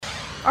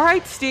All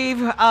right,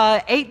 Steve,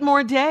 8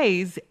 more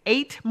days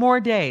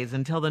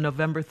until the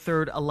November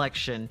 3rd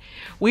election.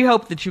 We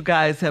hope that you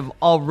guys have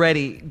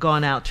already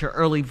gone out to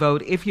early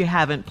vote. If you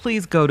haven't,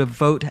 please go to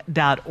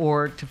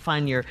vote.org to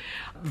find your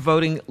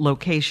voting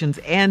locations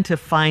and to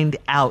find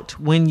out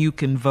when you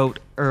can vote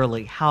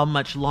early, how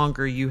much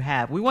longer you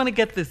have. We want to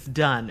get this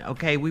done,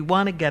 okay? We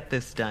want to get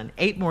this done.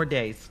 8 more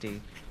days,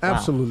 Steve. Wow.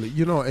 Absolutely.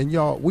 You know, and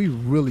y'all, we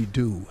really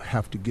do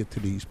have to get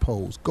to these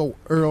polls. Go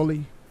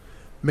early.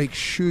 Make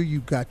sure you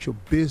got your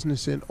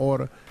business in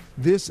order.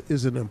 This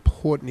is an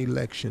important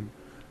election.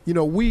 You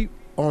know, we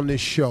on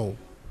this show,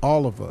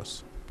 all of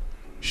us,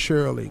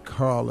 Shirley,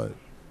 Carla,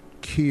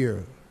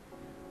 Kier,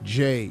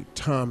 Jay,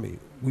 Tommy,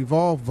 we've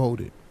all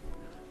voted.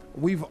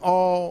 We've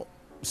all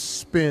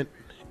spent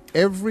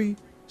every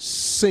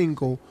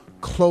single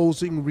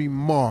closing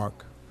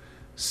remark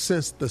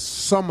since the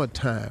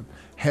summertime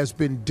has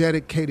been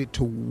dedicated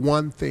to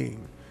one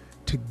thing,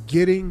 to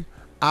getting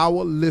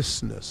our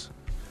listeners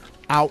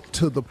out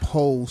to the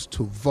polls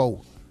to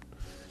vote.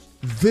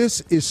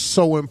 This is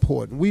so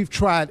important. We've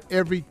tried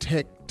every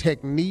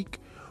technique.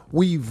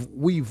 We've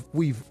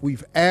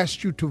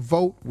asked you to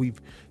vote.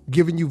 We've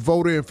given you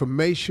voter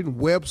information,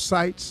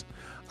 websites.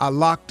 I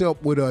locked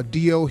up with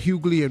D.L.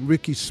 Hughley and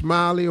Ricky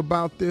Smiley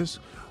about this.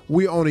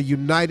 We're on a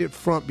united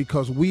front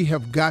because we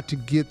have got to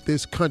get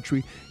this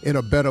country in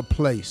a better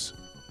place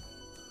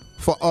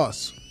for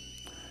us.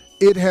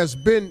 It has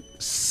been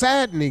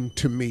saddening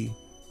to me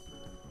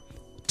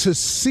to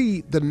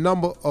see the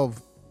number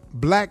of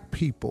black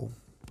people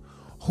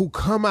who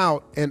come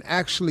out and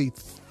actually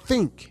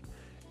think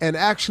and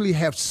actually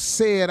have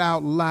said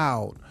out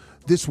loud.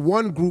 This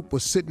one group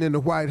was sitting in the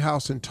White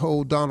House and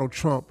told Donald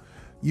Trump,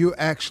 "You're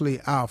actually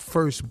our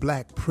first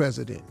black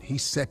president." He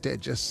sat there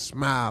just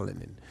smiling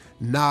and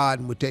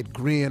nodding with that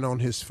grin on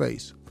his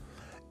face.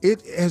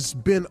 It has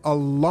been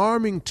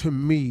alarming to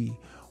me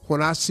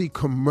when I see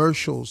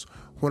commercials,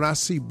 when I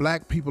see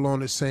black people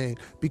on it saying,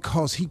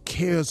 because he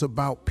cares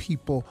about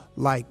people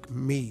like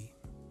me.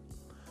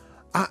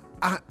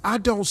 I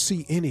don't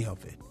see any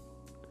of it.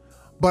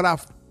 But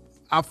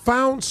I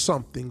found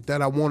something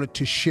that I wanted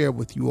to share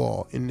with you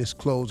all in this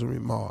closing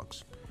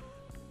remarks.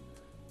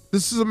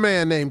 This is a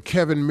man named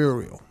Kevin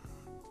Muriel.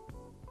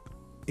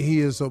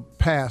 He is a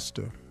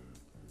pastor.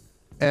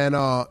 And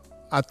I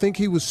think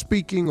he was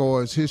speaking,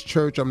 or it's his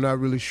church, I'm not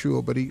really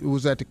sure, but it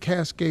was at the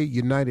Cascade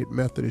United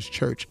Methodist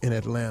Church in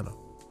Atlanta.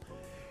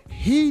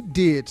 He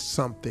did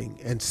something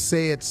and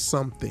said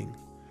something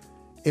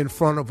in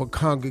front of a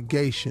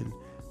congregation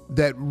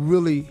that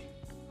really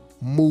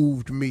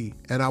moved me,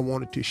 and I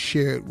wanted to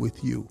share it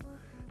with you.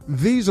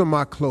 These are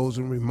my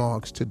closing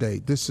remarks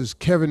today. This is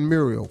Kevin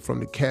Muriel from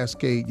the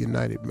Cascade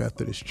United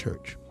Methodist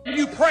Church.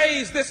 You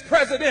praise this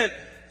president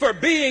for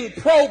being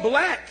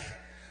pro-black.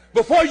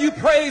 Before you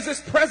praise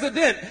this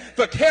president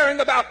for caring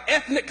about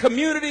ethnic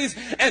communities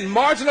and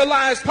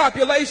marginalized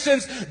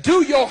populations,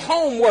 do your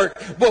homework.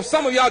 Well,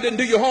 some of y'all didn't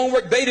do your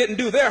homework. They didn't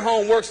do their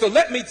homework. So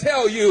let me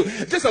tell you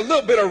just a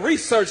little bit of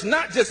research,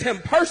 not just him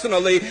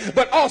personally,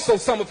 but also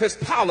some of his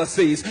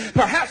policies.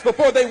 Perhaps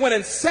before they went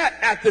and sat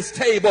at this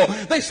table,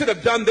 they should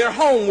have done their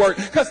homework.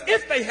 Because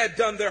if they had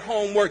done their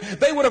homework,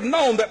 they would have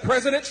known that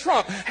President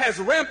Trump has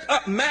ramped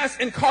up mass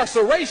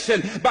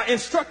incarceration by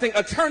instructing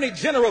Attorney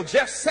General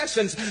Jeff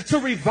Sessions to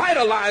revitalize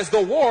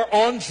the war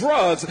on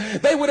drugs.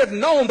 They would have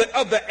known that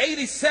of the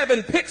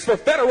 87 picks for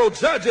federal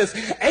judges,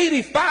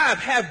 85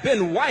 have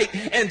been white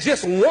and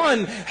just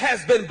one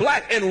has been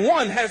black and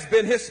one has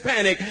been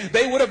Hispanic.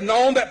 They would have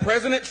known that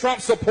President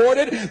Trump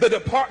supported the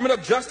Department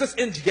of Justice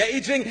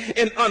engaging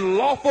in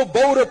unlawful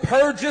voter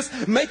purges,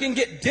 making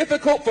it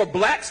difficult for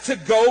blacks to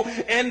go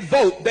and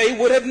vote. They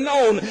would have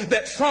known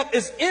that Trump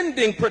is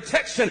ending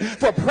protection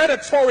for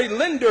predatory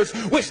lenders,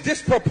 which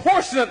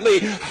disproportionately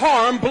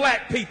harm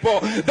black people.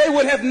 They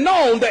would have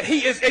known that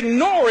he is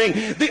ignoring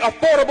the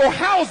affordable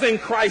housing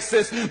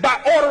crisis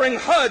by ordering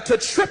HUD to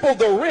triple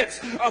the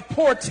rents of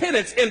poor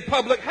tenants in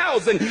public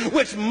housing,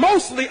 which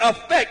mostly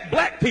affect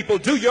black people.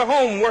 Do your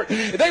homework.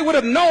 They would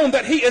have known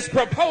that he is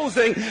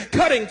proposing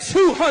cutting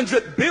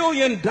 $200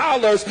 billion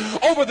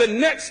over the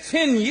next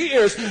 10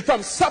 years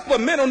from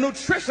supplemental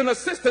nutrition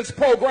assistance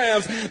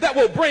programs that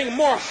will bring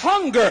more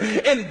hunger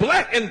in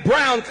black and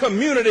brown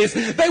communities.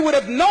 They would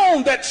have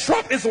known that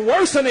Trump is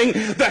worsening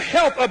the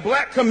health of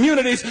black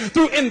communities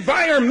through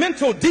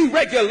environmental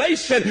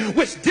deregulation,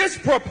 which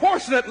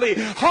disproportionately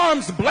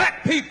harms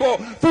black people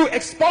through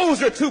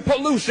exposure to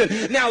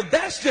pollution. Now,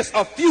 that's just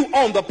a few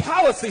on the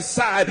policy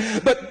side,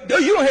 but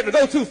you don't have to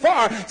go too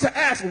far to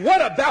ask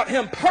what about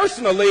him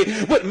personally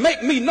would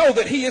make me know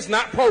that he is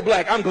not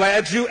pro-black. I'm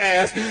glad you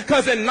asked,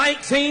 because in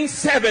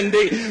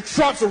 1970,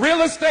 Trump's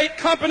real estate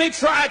company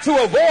tried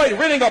to avoid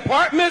renting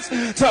apartments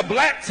to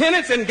black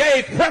tenants and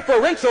gave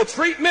preferential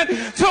treatment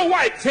to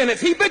white tenants.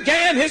 He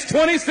began his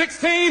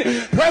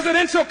 2016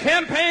 presidential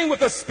campaign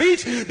with a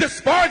speech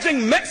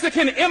disparaging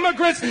Mexican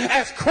immigrants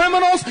as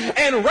criminals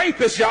and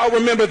rapists. Y'all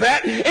remember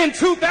that? In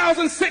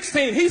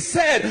 2016, he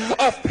said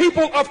of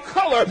people of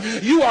color,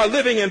 you are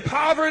living in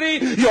poverty,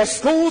 your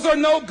schools are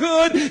no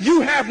good,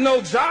 you have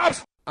no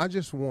jobs. I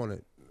just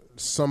wanted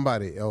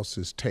somebody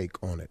else's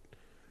take on it.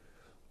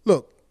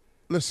 Look,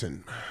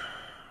 listen.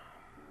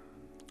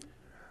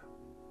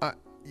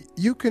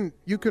 You can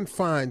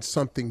find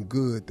something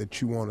good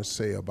that you want to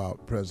say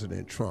about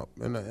President Trump,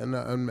 and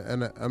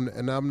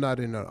I'm not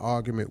in an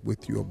argument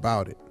with you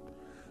about it.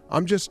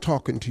 I'm just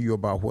talking to you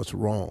about what's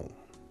wrong.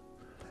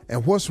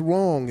 And what's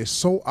wrong is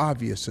so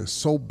obvious and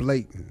so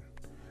blatant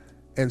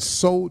and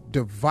so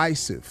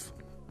divisive.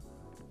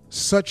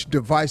 Such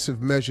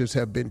divisive measures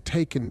have been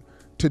taken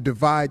to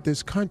divide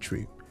this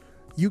country.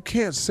 You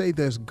can't say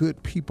there's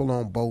good people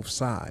on both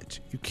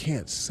sides. You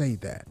can't say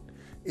that.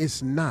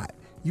 It's not.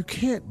 You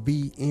can't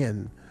be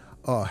in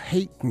a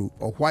hate group,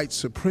 a white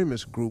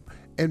supremacist group,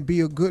 and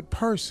be a good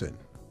person.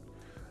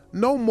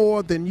 No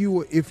more than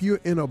you if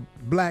you're in a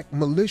black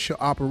militia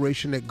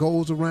operation that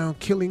goes around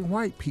killing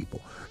white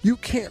people. You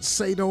can't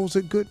say those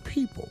are good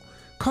people,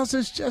 because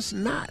it's just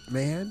not,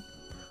 man.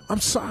 I'm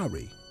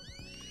sorry.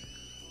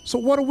 So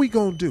what are we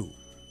going to do?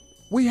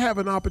 We have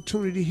an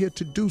opportunity here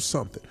to do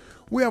something.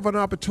 We have an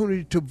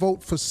opportunity to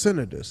vote for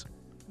senators.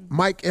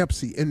 Mike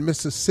Epps in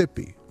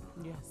Mississippi.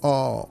 Yes.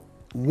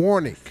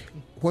 Warnock,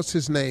 what's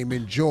his name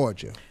in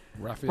Georgia?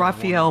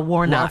 Raphael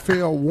Warnock.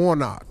 Raphael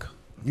Warnock.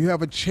 You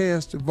have a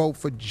chance to vote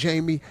for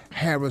Jamie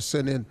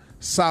Harrison in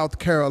South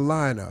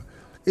Carolina.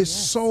 It's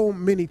so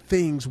many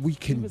things we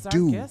can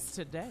do our guest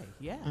today.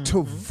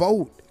 To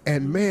vote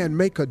and, man,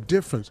 make a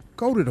difference.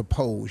 Go to the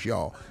polls,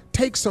 y'all.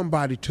 Take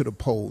somebody to the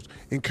polls.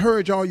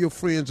 Encourage all your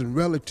friends and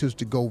relatives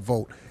to go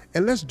vote.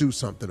 And let's do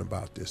something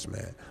about this,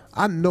 man.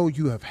 I know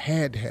you have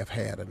had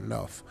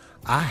enough.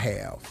 I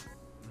have.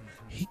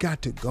 He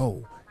got to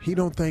go. He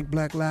don't think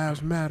Black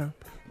Lives Matter.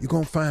 You're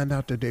going to find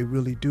out that they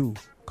really do,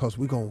 because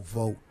we're going to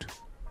vote.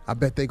 I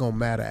bet they're going to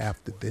matter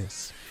after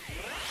this.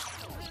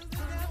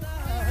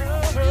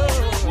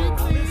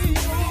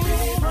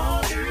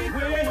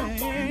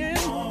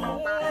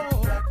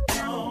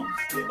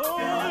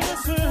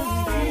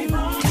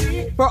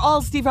 For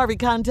all Steve Harvey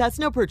contests,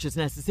 no purchase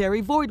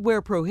necessary, void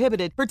where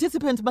prohibited.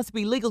 Participants must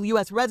be legal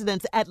U.S.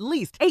 residents at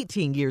least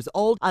 18 years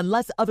old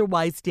unless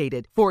otherwise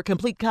stated. For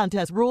complete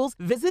contest rules,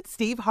 visit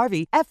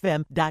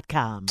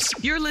SteveHarveyFM.com.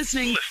 You're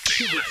listening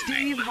to the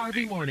Steve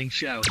Harvey Morning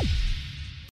Show.